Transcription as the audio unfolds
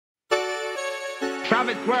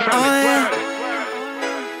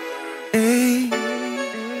Hey,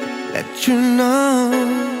 let you know,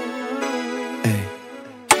 hey,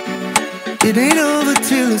 it ain't over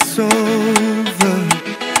till it's over,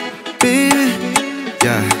 baby.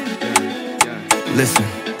 Yeah, listen.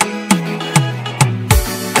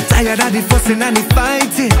 I'm tired of the fussing and the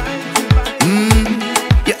fighting.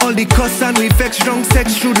 Yeah, all the cuss and we vex, strong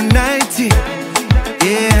sex through the night.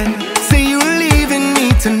 Yeah, say you're leaving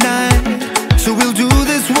me tonight, so we'll do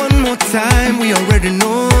this one more time. We already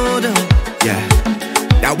know though, yeah.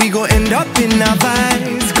 Now we gon' end up in our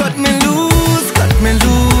vibes. Cut me loose,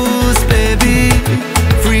 baby.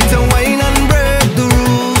 Free to wine and break the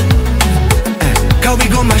rules. Cause we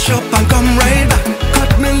gon' mash up and come right back.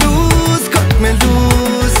 Cut me loose,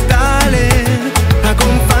 darling. I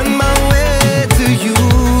gon' find my way to you.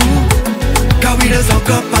 Cause we just hook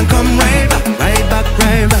up and come right back.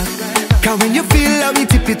 Cause when you feel like we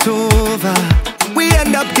tip it over, we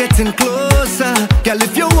end up getting closer. Girl,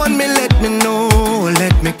 if you want me, let me know.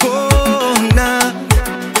 Let me go now.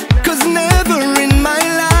 Cause never in my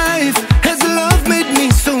life has love made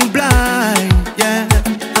me so blind. Yeah,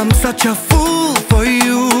 I'm such a fool for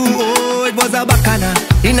you. Oh, it was a bacana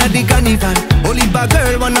in a the carnival. Only bad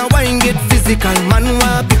girl wanna wine, get physical. Man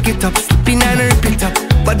wanna pick it up, spin and repeat up.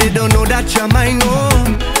 But they don't know that you're mine, oh.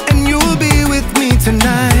 And you'll be with me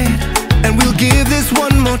tonight, and we'll give this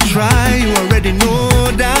one more try. You already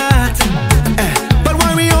know that.